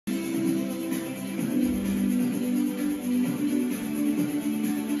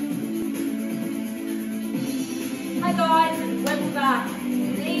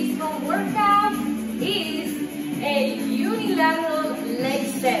a unilateral leg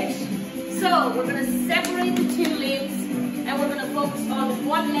stretch. So we're going to separate the two limbs and we're going to focus on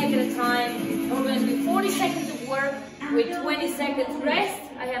one leg at a time. And we're going to do 40 seconds of work with 20 seconds rest.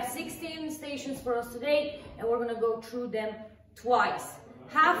 I have 16 stations for us today and we're going to go through them twice.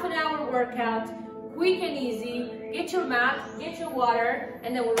 Half an hour workout, quick and easy. Get your mat, get your water,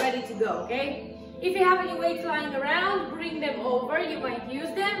 and then we're ready to go, okay? If you have any weights lying around, bring them over. You might use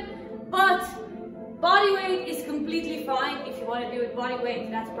them, but body weight is completely fine. If you want to do it body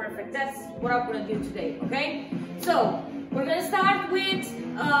weight, that's perfect. That's what I'm going to do today, okay? So we're going to start with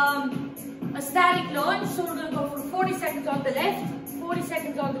a static lunge. So we're going to go for 40 seconds on the left, 40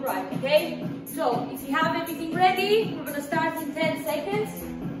 seconds on the right, okay? So if you have everything ready, we're going to start in 10 seconds.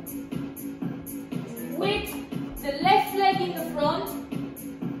 With the left leg in the front,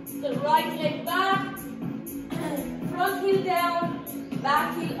 the right leg back, front heel down,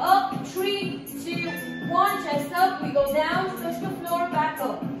 back heel up, 3, 2, 1, chest up, we go down, touch the floor, back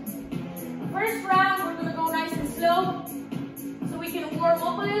up. First round, we're gonna go nice and slow, so we can warm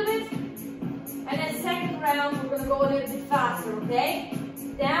up a little bit. And then second round, we're gonna go a little bit faster, okay?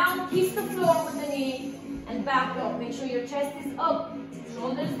 Down, kiss the floor with the knee, and back up. Make sure your chest is up,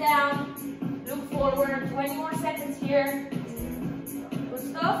 shoulders down, look forward, 20 more seconds here. Good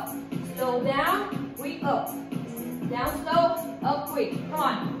stuff. Slow down, quick up. Down slow, up quick. Come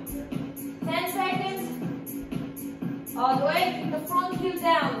on. 10 seconds. All the way. Keep the front heel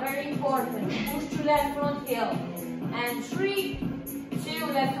down. Very important. Push through that front heel. And 3, 2,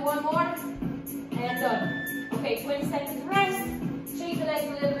 left to one more. And done. Okay, 20 seconds rest. Shake the legs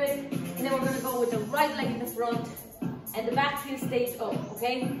a little bit. And then we're going to go with the right leg in the front. And the back heel stays up,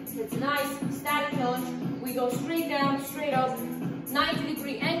 okay? It's a nice static lunge. We go straight down, straight up.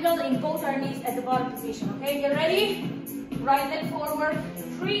 90-degree angle in both our knees at the bottom position, okay? Get ready? Right leg forward.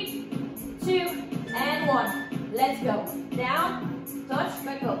 3, 2, and 1. Let's go. Down, touch,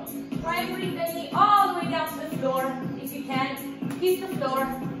 back up. Try and bring the knee all the way down to the floor. If you can, keep the floor,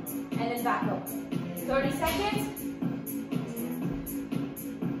 and then back up. 30 seconds.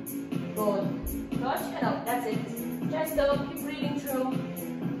 Good. Touch and up. That's it. Chest up. Keep breathing through.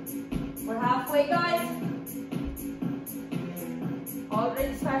 We're halfway, guys.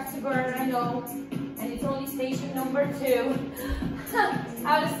 Already starts to burn, I know. And it's only station number 2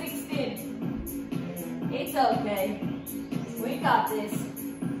 out of 16. It's okay. We got this.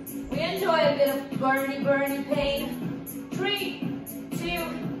 We enjoy a bit of burny pain. 3,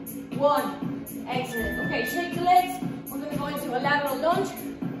 2, 1. Excellent. Okay, shake the legs. We're going to go into a lateral lunge.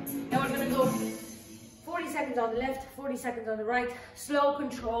 And we're going to go 40 seconds on the left, 40 seconds on the right. Slow,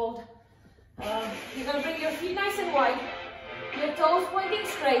 controlled. You're going to bring your feet nice and wide. Your toes pointing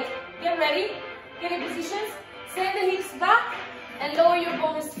straight. Get ready. Get in positions. Send the hips back and lower your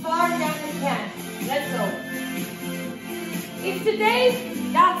bum as far down as you can. Let's go. If today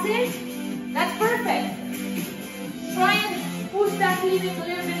that's it, that's perfect. Try and push that limit a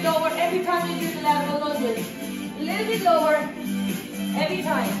little bit lower every time you do the lateral lunges. A little bit lower every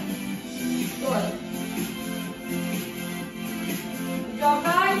time. Good. Good job,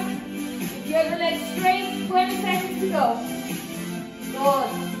 guys. If you have the legs straight, 20 seconds to go. Good.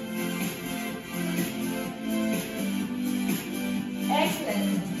 Excellent.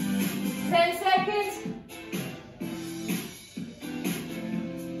 10 seconds.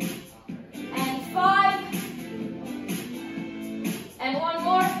 And 5. And 1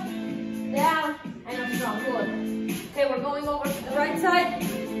 more. Down and up strong. Good. Okay, we're going over to the right side.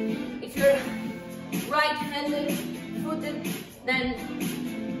 If you're right-handed, footed, then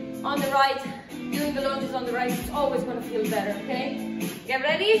on the right, doing the lunges on the right, it's always going to feel better, okay? Get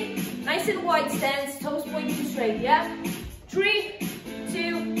ready? Nice and wide stance, toes pointing straight, yeah? 3, 2,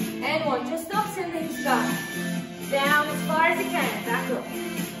 and 1. Just up, send the hips back. Down as far as you can, back up.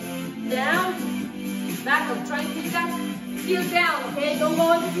 Down, back up. Try and keep that heel down, okay? Don't go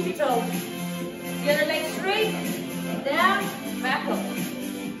on the tippy toe. The other leg straight, down, back up.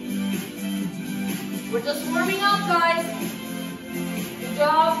 We're just warming up, guys. Good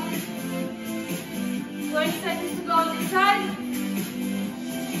job. 20 seconds to go on this side.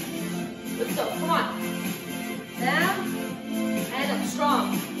 Good stuff, come on. Down and up,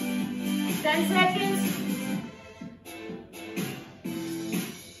 strong. 10 seconds.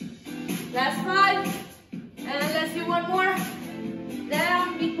 Last 5. And let's do 1 more.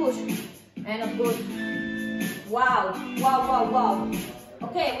 Down, big push. And up, good. Wow, wow, wow, wow.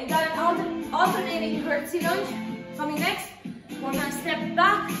 Okay, we got an alternating curtsy lunge coming next. We're gonna step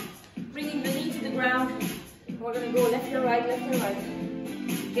back, bringing the knee to the ground. We're gonna go left to right, left to right.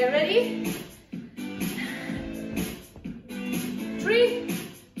 Get ready? 3,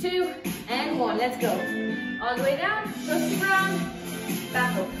 2, and 1. Let's go. All the way down, touch the ground,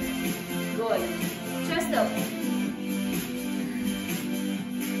 back up. Good. Chest up.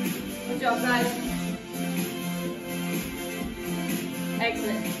 Good job, guys.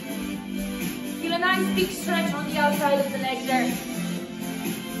 Excellent. Feel a nice big stretch on the outside of the leg there.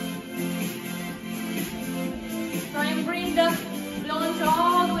 Try and bring the lunge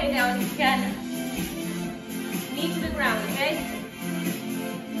all the way down if you can. Knee to the ground, okay?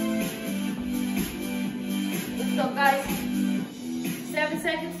 Good job, guys. 7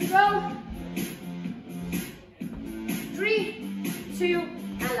 seconds to go. 3, 2,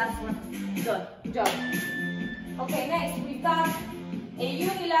 and last one. Done. Good job. Okay, next we've got a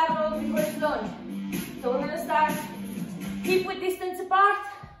unilateral reverse lunge. So we're going to start hip width distance apart,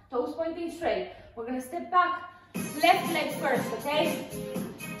 toes pointing straight. We're going to step back, left leg first, okay?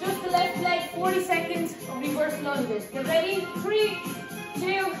 Just the left leg, 40 seconds of reverse lunges. Get ready? 3,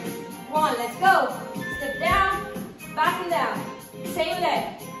 2, 1. Let's go. Step down, back and down. Same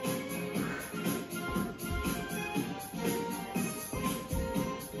leg.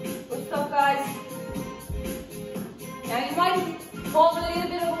 Good stuff, guys. Now you might hold a little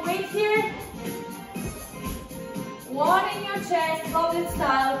bit of a weight here. 1 in your chest, goblet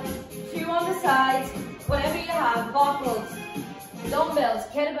style. 2 on the sides. Whatever you have, bottles, dumbbells,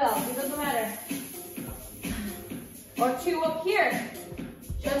 kettlebells, it doesn't matter. Or 2 up here.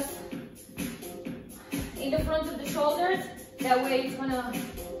 Just in the front of the shoulders. That way it's gonna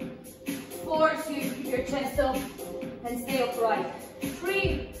force you to keep your chest up and stay upright.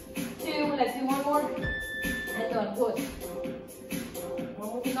 3, 2, let's do one more. And done, good.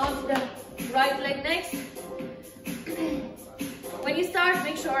 We're moving on to the right leg next. When you start,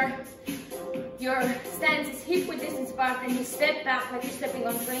 make sure your stance is hip width distance apart and you step back like you're stepping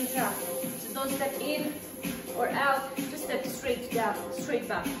on train track. So don't step in or out, just step straight down, straight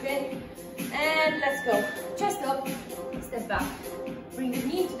back, okay? And let's go. Chest up, step back. Bring the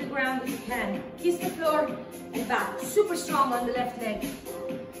knee to the ground if you can. Kiss the floor and back. Super strong on the left leg.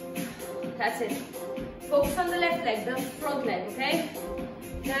 That's it. Focus on the left leg, the front leg, okay?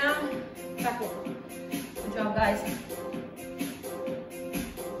 Down, back up. Good job, guys.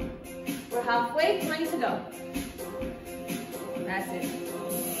 We're halfway, 20 to go. That's it.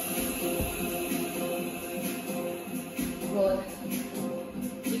 Good.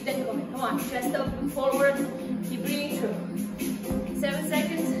 Keep that going. Come on, chest up and forward. Keep breathing through. 7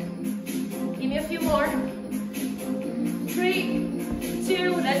 seconds. Give me a few more. 3,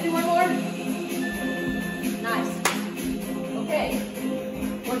 2, let's do one more. Nice. Okay.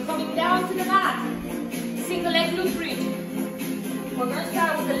 We're coming down to the mat. Single leg glute bridge. We're going to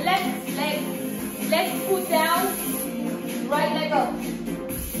start with the left leg, left foot down, right leg up.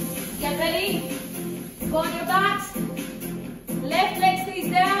 Get ready? Go on your backs. Left leg stays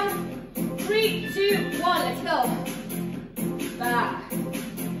down. 3, 2, 1, let's go. Back.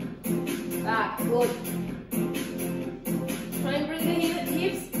 Back, good. Try and bring the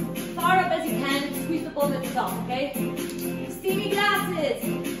hips far up as you can. Squeeze the ball at the top, okay? Steamy glasses.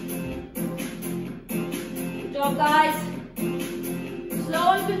 Good job, guys. Slow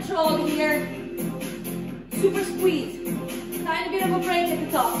and controlled here. Super squeeze. Tiny bit of a break at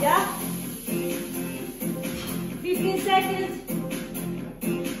the top, yeah? 15 seconds.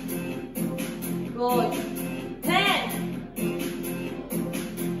 Good. 10.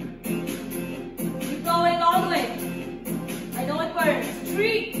 Keep going all the way. I know it burns.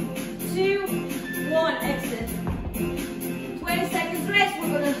 3, 2, 1. Excellent. 20 seconds rest. We're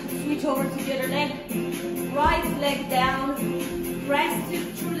going to switch over to the other leg. Right leg down. Press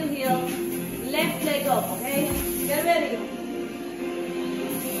through the heel. Left leg up, okay? Get ready.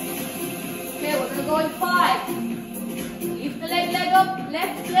 Okay, we're going to go in 5. Lift the leg up,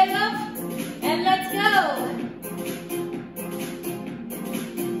 left leg up, and let's go.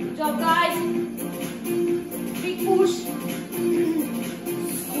 Good job, guys. Big push.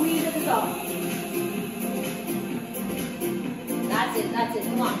 Squeeze at the top. That's it,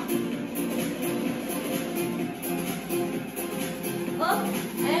 come on. Up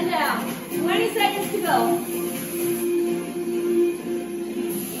and down. 20 seconds to go.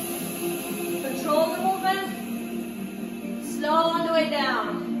 Control the movement. Slow on the way down.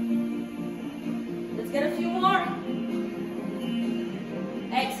 Let's get a few more.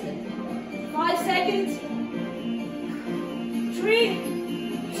 Excellent. 5 seconds. 3,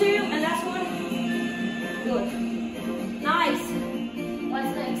 2, and last one. Good. Nice.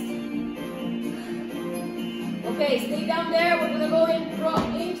 What's next? Okay, stay down there. We're going to go into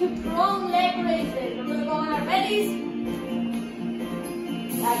prone leg raises. We're going to go on our bellies.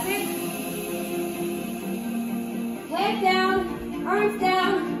 That's it. Leg down, arms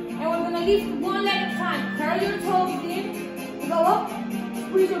down, and we're going to to lift one leg at a time. Curl your toes in. Go up.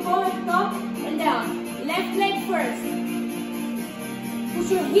 Squeeze your ball at the top and down. Left leg first.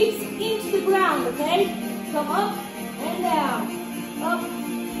 Push your hips into the ground, okay? Come up and down. Up.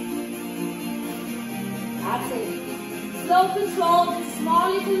 That's it. Slow control,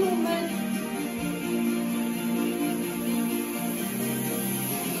 small little movement.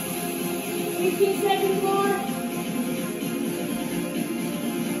 Seconds more.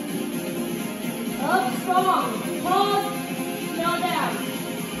 Up strong. Pause. Slow down.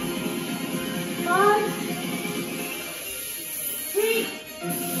 5, 3,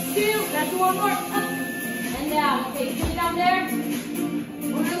 2. Let's do one more. Up and down. Okay, sit down there.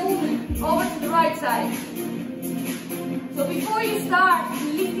 We're gonna move over to the right side. So before you start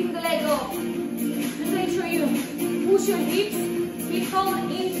lifting the leg up, just make sure you push your hips, feet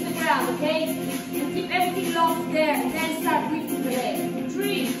bone into the ground, okay? And keep everything locked there, and then start lifting the leg.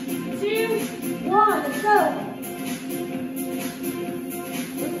 3, 2, 1, let's go.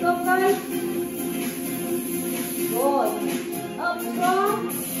 Lift up, guys. Good. Up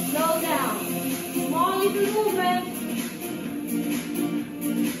strong, slow down. Small little movement.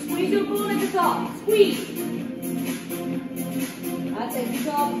 Squeeze your ball at the top. Squeeze. That's it, good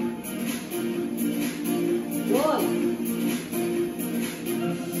job. Good.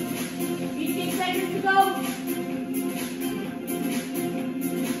 15 seconds to go.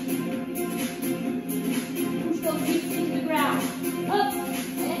 Push those hips into the ground. Up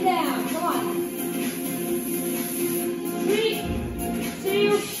and down. Come on. 3,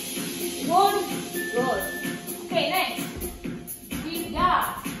 2, 1. Good. Okay, next. We've got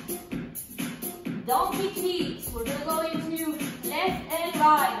donkey knees. We're going to go into left and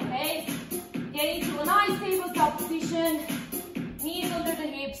right, okay? Get into a nice tabletop position. Knees under the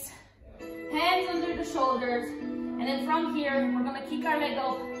hips. Hands under the shoulders. And then from here, we're going to kick our leg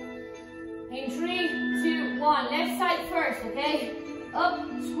up. In 3, 2, 1. Left side first, okay? Up,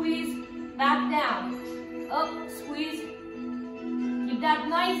 squeeze, back down. Up, squeeze. Keep that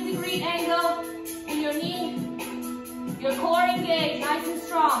 90-degree angle in your knee. Your core engaged, nice and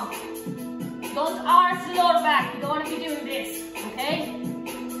strong. Don't arch the lower back. You don't want to be doing this, okay?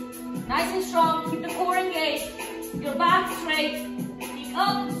 Nice and strong. Keep the core engaged. Your back straight. Keep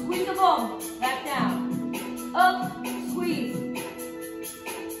up, squeeze the bum. Back down. Up, squeeze.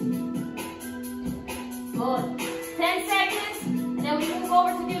 Good. 10 seconds, and then we move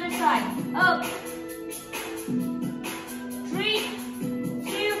over to the other side. Up. 3,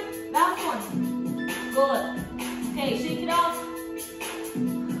 2, last one. Good. Okay, shake it off.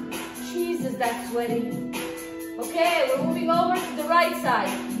 Jesus, that's sweaty. Okay, we're moving over to the right side.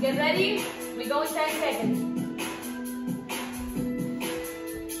 Get ready? We go in 10 seconds.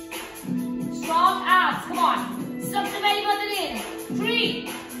 Strong abs, come on. Suck the belly button in. 3,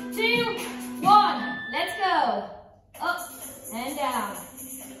 2, 1. Let's go. Up and down.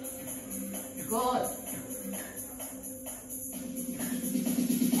 Good.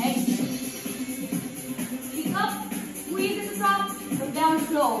 Excellent. Keep up, squeeze at the top, come down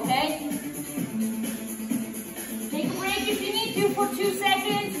slow, okay? Take a break if you need to for 2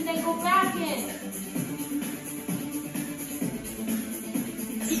 seconds and then go back in.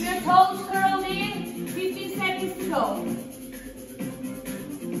 Keep your toes curled in, 15 seconds to go.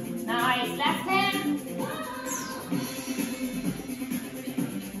 Nice, left hand.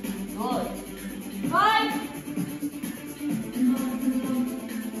 Good. 5,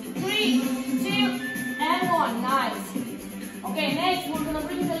 3, 2, and 1. Nice. Okay, next we're going to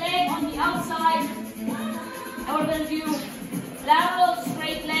bring the leg on the outside. And we're going to do lateral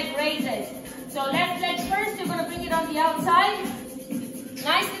straight leg raises. So left leg first, you're going to bring it on the outside.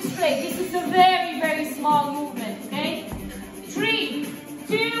 Nice and straight. This is a very, very small movement, okay? 3,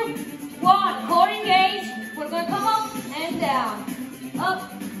 2, 1. Core engaged. We're going to come up and down.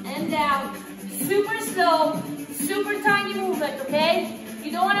 Up and down. Super slow, super tiny movement, okay?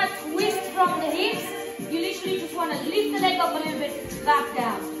 You don't want to twist from the hips. You literally just want to lift the leg up a little bit, back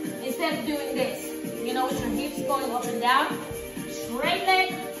down. Instead of doing this. You know, with your hips going up and down. Straight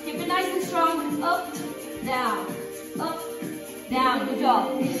leg. Keep it nice and strong. Up, down. Up, down. Good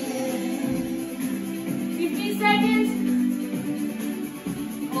job. 15 seconds.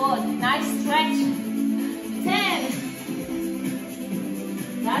 Good. Nice stretch. 10.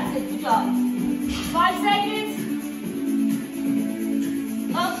 That's it. Good job. 5 seconds.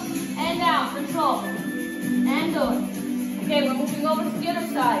 Up and down. Control. And good. Okay, we're moving over to the other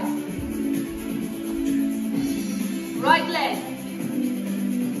side. Right leg.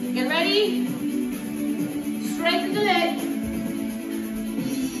 Get ready. Straighten the leg.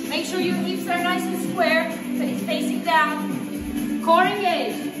 Make sure your hips are nice and square, so it's facing down. Core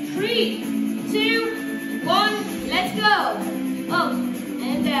engaged. 3, 2, 1, let's go. Up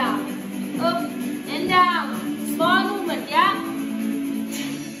and down, up and down. Small movement, yeah?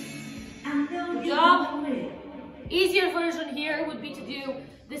 Good job. Easier version here would be to do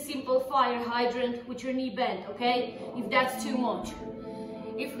the simple fire hydrant with your knee bent, okay? If that's too much.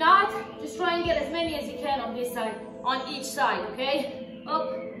 If not, just try and get as many as you can on this side, on each side, okay?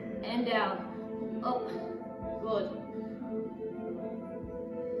 Up and down, up, good.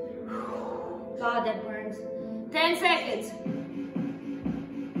 God, that burns. 10 seconds.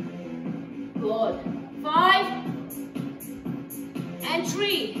 Good. 5, and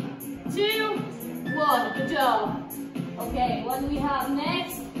 3, 2, 1. Good job. Okay, what do we have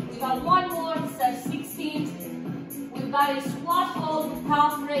next? We got one more. This is our 16th. We've got a squat hold with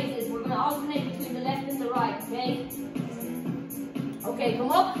calf raises. We're going to alternate between the left and the right, okay? Okay,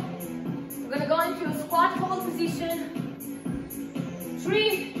 come up. We're going to go into a squat hold position.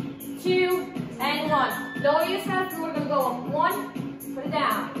 3, 2, and 1. Lower yourself and we're going to go up. 1, put it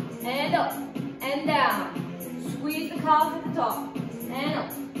down, and up, and down. Squeeze the calf at the top, and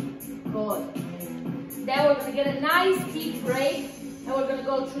up. Good. Then we're going to get a nice deep break, and we're going to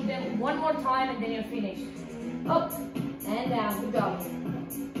go through them one more time, and then you're finished. Up and down. Good job.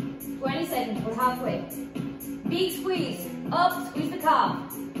 20 seconds. We're halfway. Big squeeze. Up. Squeeze the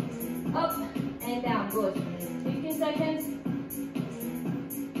calf. Up and down. Good. 15 seconds.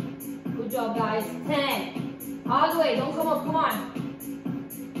 Good job, guys. 10. All the way. Don't come up. Come on.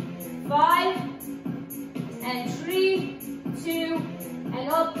 5 and 3, 2, and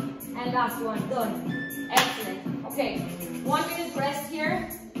up. And last one. Done. Excellent. Okay. 1 minute rest here.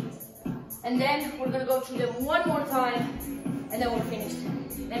 And then we're going to go through them one more time. And then we're finished.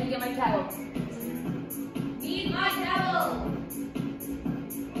 Let me get my towel. Need my towel.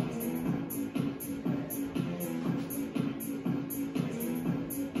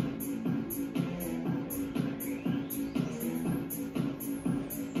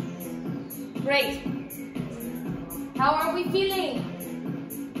 Great. How are we feeling?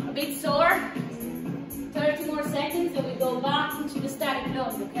 A bit sore? 30 more seconds, then we go back into the static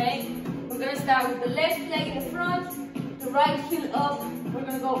lunge, okay? We're going to start with the left leg in the front, the right heel up. We're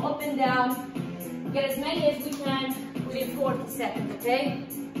going to go up and down. Get as many as we can within 40 seconds, okay?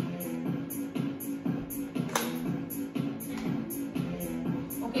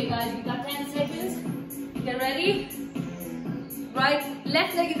 Okay guys, we got 10 seconds. Get ready.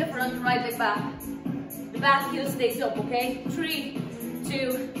 Left leg in the front, right leg back. The back heel stays up, okay? 3,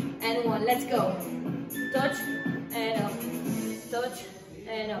 2, and 1. Let's go. Touch and up. Touch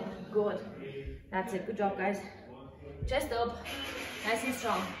and up. Good. That's it. Good job, guys. Chest up. Nice and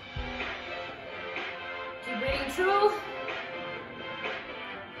strong. Keep breathing through.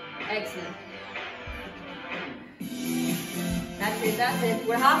 Excellent. That's it. That's it.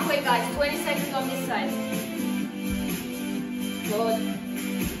 We're halfway, guys. 20 seconds on this side. Good.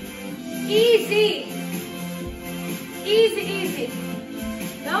 Easy. Easy, easy.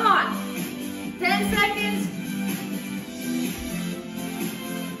 Come on. 10 seconds.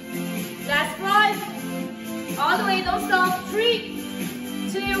 Last 5. All the way, don't stop. 3,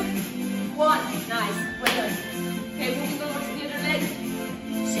 2, 1. Nice. Well done. Okay, moving over to the other leg.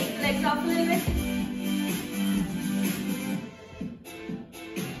 Shake the legs off a little bit.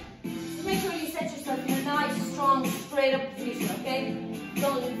 Make sure you set yourself in a nice, strong, straight up position, okay?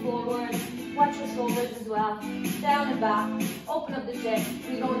 Don't lean forward. Watch your shoulders as well. Down and back. Open up the chest.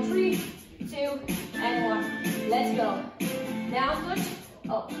 We go 3, 2, and 1. Let's go. Down touch,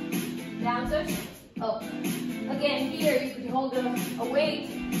 up. Down touch, up. Again, here you can hold a weight,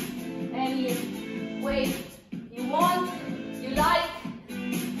 any weight you want, you like.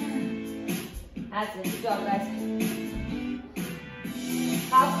 That's it. Good job, guys.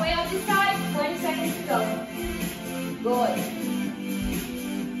 Halfway on this side, 20 seconds to go. Good.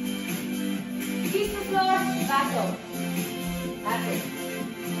 Kiss the floor, back up. That's it.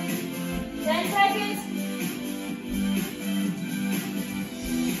 10 seconds.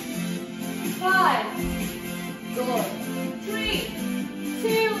 5. Good. 3, 2,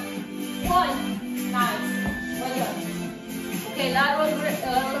 1. Nice. Well done. Okay,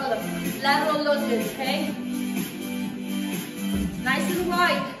 lateral lunges, okay? Nice and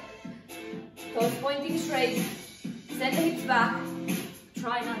wide. Toes pointing straight. Send the hips back.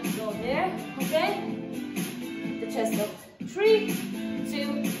 Try not to go there, okay? The chest up. 3,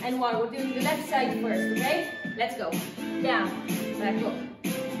 2, and 1. We're doing the left side first, okay? Let's go. Down, back up.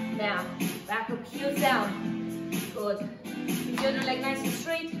 Down, back up, heels down. Good. Keep the other leg nice and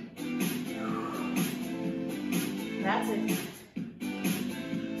straight. That's it.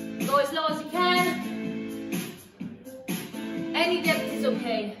 Go as low as you can. Any depth is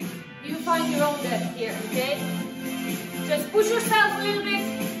okay. concept here, okay? Just push yourself a little bit.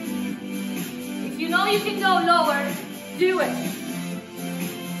 If you know you can go lower, do it.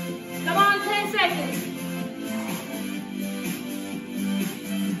 Come on, 10 seconds.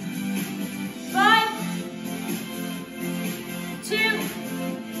 5, 2,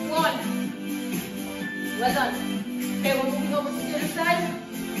 1. Well done. Okay, we're moving over to the other side.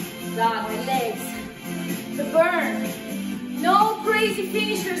 God, my legs. The burn. No crazy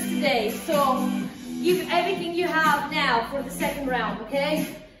finishers today, so give everything you have now for the second round, okay?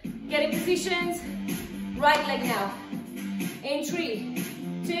 Get in positions. Right leg now. In 3,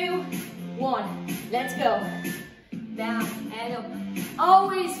 2, 1. Let's go. Down and up.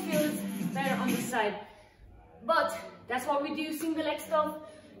 Always feels better on this side. But that's why we do single leg stuff,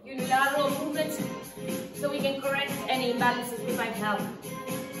 unilateral movements, so we can correct any imbalances we might have.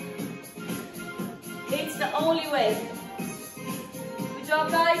 It's the only way. Good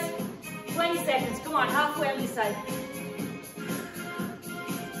job, guys. 20 seconds. Come on, halfway on this side.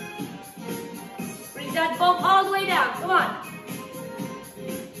 Bring that bump all the way down. Come on.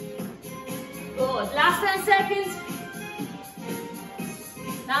 Good. Last 10 seconds.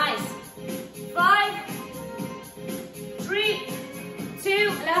 Nice. 5, 3, 2,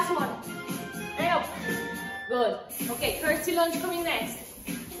 last one. And up. Good. Okay, curtsy lunge coming next.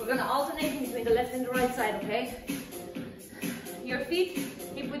 We're gonna alternate between the left and the right side, okay? Your feet,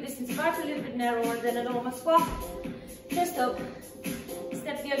 hip width distance apart, a little bit narrower than a normal squat. Chest up.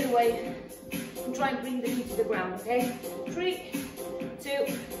 Step the other way. And try and bring the knee to the ground, okay? 3, 2,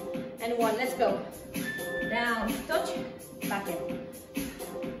 and 1. Let's go. Down, touch, back in.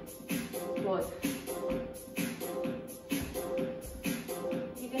 Good.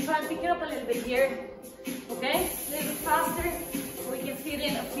 You can try and pick it up a little bit here, okay? A little bit faster, so we can fit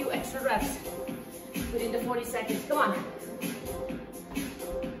in a few extra reps within the 40 seconds. Come on.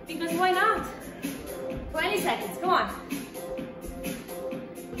 Because why not? 20 seconds, come on.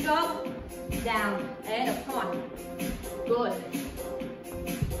 Good job. Down and up, come on. Good.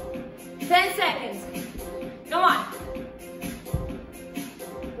 10 seconds. Come on.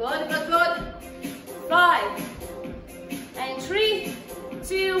 Good, good, good. 5, and 3,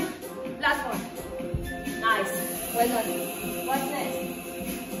 2, last one. Nice. Well done. What's next?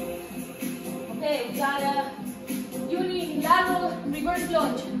 Okay, we got a unilateral reverse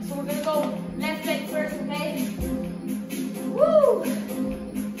lunge. So we're gonna go left leg first, okay? Woo!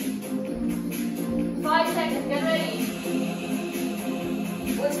 5 seconds, get ready.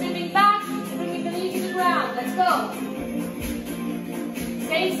 We're stepping back, bringing the knee to the ground. Let's go.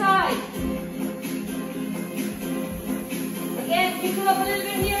 Same side. Again, pick it up a little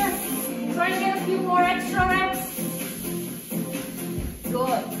bit here. Try and get a few more extra reps.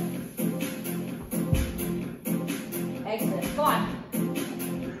 Good. Excellent. Come on.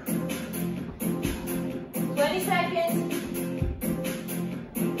 20 seconds.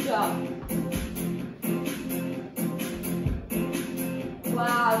 Good job.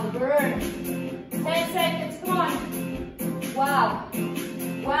 Wow, the burn. 10 seconds. Come on. Wow.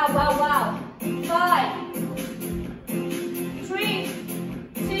 Wow, wow, wow. 5, 3,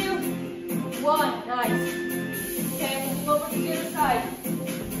 2, 1. Nice. Okay, moving over to the other side.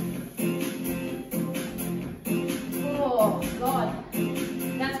 Oh, God.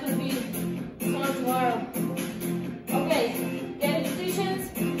 That's going to be sore tomorrow. Okay, get in positions.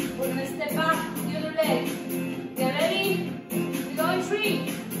 We're going to step back to the other leg. Get ready. We go in 3,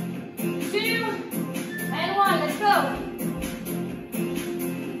 2, and 1. Let's go.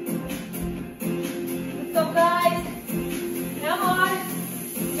 Good job, guys. Come on.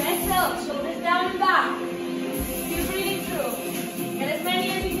 Chest up, shoulders down and back. Keep breathing through. Get as many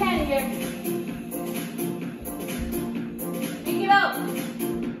as you can here. Pick it up.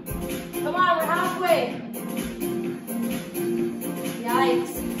 Come on, we're halfway.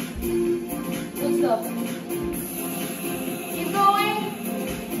 Yikes. Good stuff. Keep going.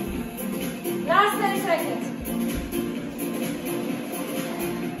 Last 10 seconds.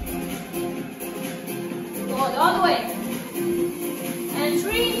 Good, all the way. And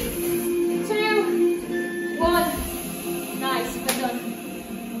 3, 2, 1. Nice, well done.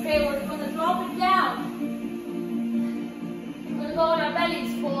 Okay, we're gonna drop it down. We're gonna go on our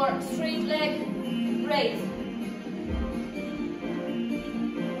bellies for straight leg raise.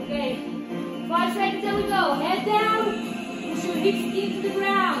 Okay, 5 seconds, there we go. Head down, push your hips into the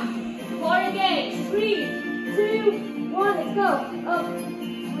ground. Core engage. 3, 2, 1, let's go. Up,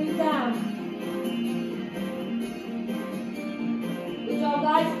 breathe down. Good job,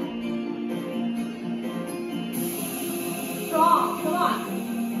 guys. Strong, come on.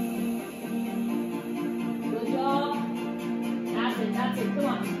 Good job. That's it, come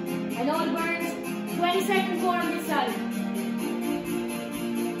on. I know it burns.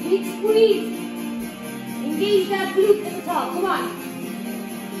 Big squeeze. Engage that glute at the top. Come on.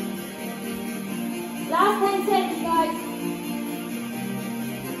 Last 10 seconds, guys.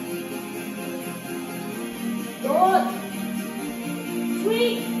 Good. 3,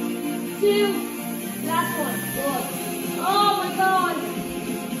 2, last one. Good. Oh my God.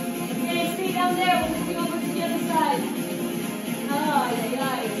 Okay, stay down there. We're moving over to the other side. Oh,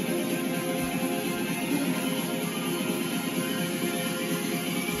 yeah.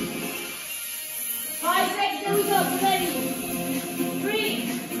 5 seconds, there we go, get ready. 3,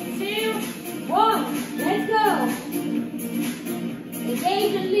 2, 1, let's go.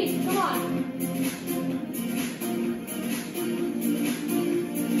 Engage and lift, come on.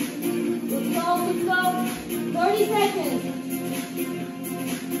 Good go. 30 seconds.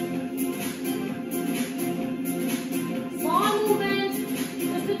 Small movement,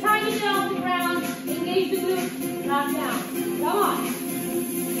 just a tiny bit off the ground. Engage the glute, drop down. Come on.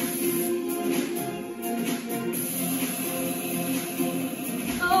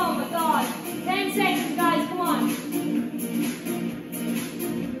 Oh my God. 10 seconds, guys. Come on.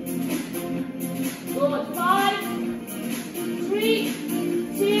 Good. 5, 3,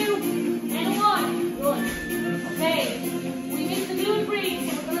 2, and 1. Good. Okay. We missed the glute bridge,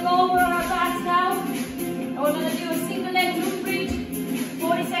 so we're going to go over on our backs now. And we're going to do a single leg glute bridge.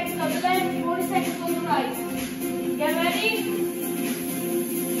 40 seconds on the left, 40 seconds on the right. Get ready?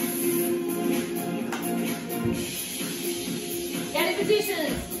 Get in position.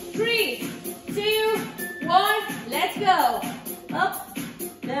 3, 2, 1. Let's go. Up,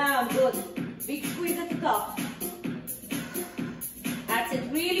 down. Good. Big squeeze at the top. That's it.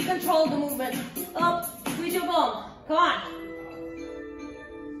 Really control the movement. Up, squeeze your bum. Come on.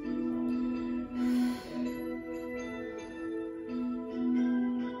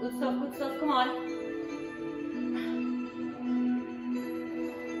 Good stuff. Come on.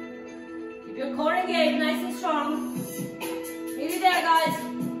 Keep your core engaged, nice and strong. Nearly there, guys.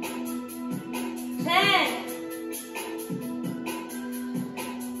 10.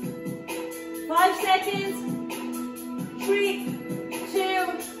 5 seconds. 3, 2,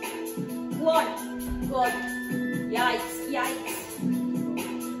 1. Good. Yikes.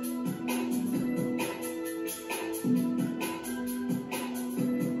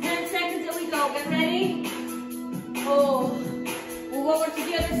 10 seconds, there we go. Get ready. Oh. Move over to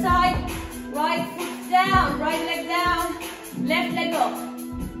the other side. Right foot down, right leg down, left leg up.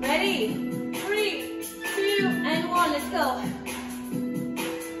 Ready? 3, 2, and 1. Let's go.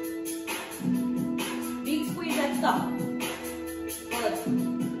 Big squeeze at the top. Good.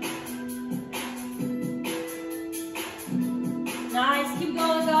 Nice. Keep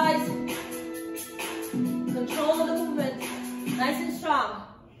going, guys. Control the movement. Nice and strong.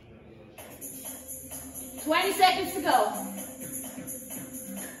 20 seconds to go.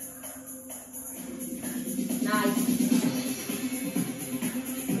 Nice.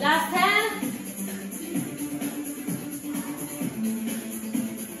 Last 10.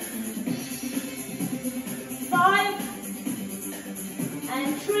 5 and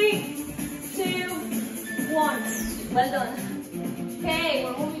 3, 2, 1. Well done. Okay,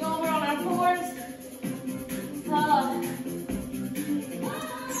 we're moving over on our fours.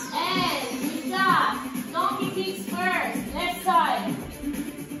 And we start. Donkey kicks first. Left side.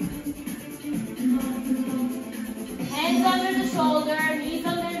 Hands under the shoulder, knees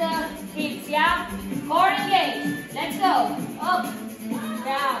under the hips, yeah? Core engaged. Let's go. Up,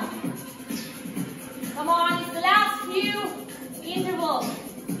 down. Come on, it's the last few intervals.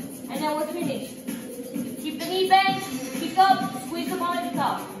 And then we're finished. Keep the knee bent, kick up, squeeze the ball at the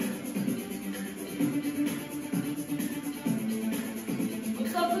top.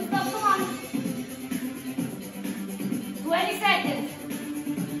 Good stuff, come on. 20 seconds.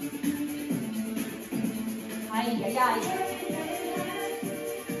 Ay.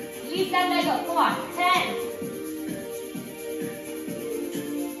 Lift that leg up, come on. 10.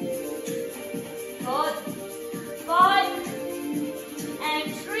 Good. 5 and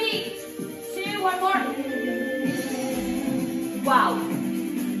 3, 2, one more. Wow.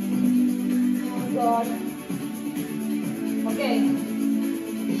 Oh God. Okay.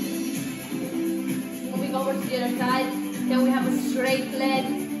 Moving over to the other side. Then we have a straight leg.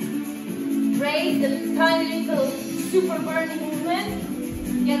 Raise the tiny little super burning movement.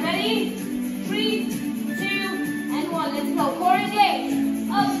 Get ready? 3, 2, and 1. Let's go. Core engaged.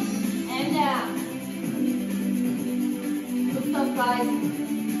 Up and down. Good stuff, guys.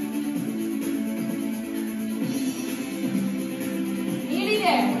 Nearly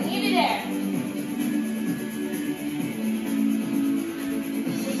there.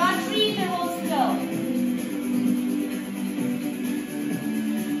 We've got 3 intervals to go.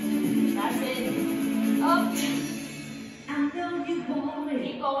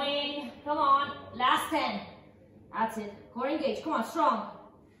 10. That's it. Core engaged. Come on, strong.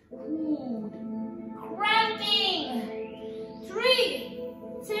 Ooh. Cramping. 3,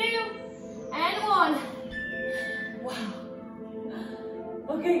 2, and 1. Wow.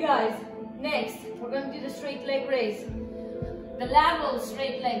 Okay, guys. Next, we're going to do the straight leg raise. The lateral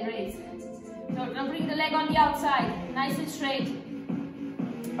straight leg raise. So we're going to bring the leg on the outside, nice and straight.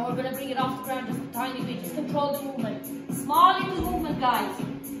 And we're going to bring it off the ground just a tiny bit. Just control the movement. Small little movement, guys.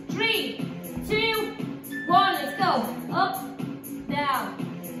 3, 2, 1. Let's go. Up, down,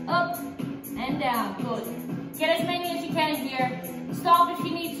 up, and down. Good. Get as many as you can here. Stop if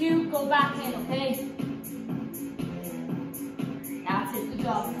you need to. Go back in, okay? That's it. Good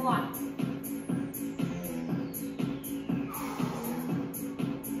job. Come on.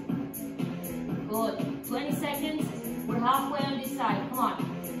 Good. 20 seconds. We're halfway on this side. Come on.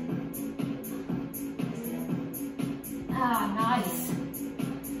 Ah, nice.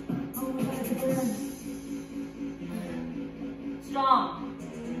 Oh my God, it's a burn. Strong.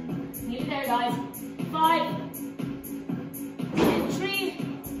 Nearly there, guys. 5, 3,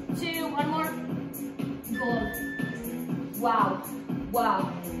 2, one more. Good. Wow. Wow.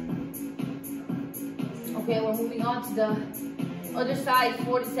 Okay, we're moving on to the other side,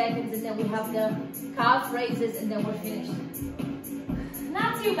 40 seconds, and then we have the calf raises, and then we're finished.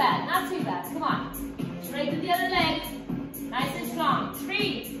 Not too bad, not too bad. Come on. Straighten the other leg. Nice and strong.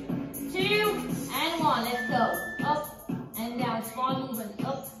 3, 2, and 1. Let's go. Up and down. Small movement.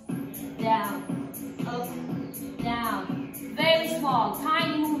 Up, down, up, down. Very small,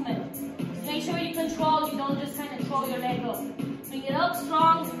 tiny movement. Make sure you control. You don't just kind of throw your leg up. Bring it up,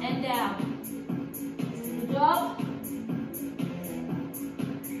 strong, and down. Good job.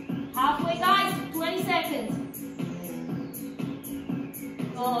 Halfway, guys. 20 seconds.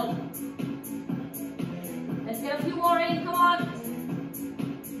 Good. Let's get a few more in. Come on.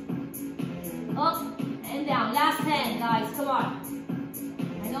 Up and down. Last 10, guys. Come on.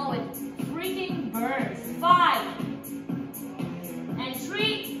 I know it freaking burns. 5, and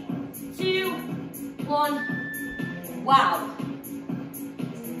 3, 2, 1. Wow.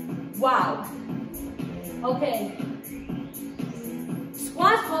 Wow. Okay.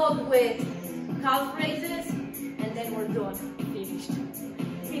 Squat hold with calf raises, and then we're done. Finished.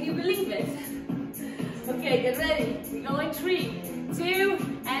 Can you believe it? Okay, get ready. We're going 3, 2,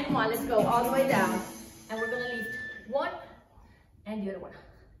 and 1. Let's go all the way down. And we're gonna lift one and the other one.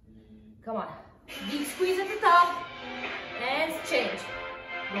 Come on. Deep squeeze at the top. And change.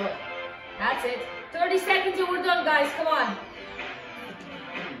 Good. That's it. 30 seconds and we're done, guys. Come on.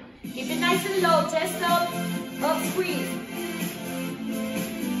 Keep it nice and low. Chest up. Up, squeeze.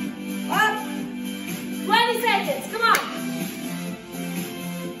 Up. 20 seconds. Come on.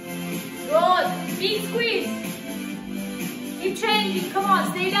 Good. Big squeeze. Keep changing. Come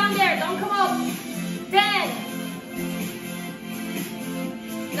on. Stay down there. Don't come up. 10.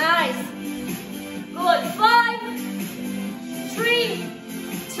 Nice. Good. 5, 3,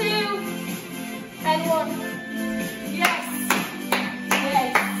 2, and 1. Yes.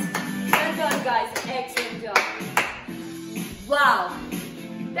 Yes. Well done, guys. Excellent job. Wow.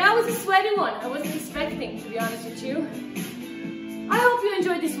 That was a sweaty one. I wasn't expecting, to be honest with you. I hope you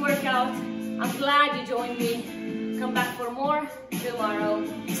enjoyed this workout. I'm glad you joined me. Come back for more tomorrow.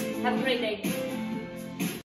 Have a great day.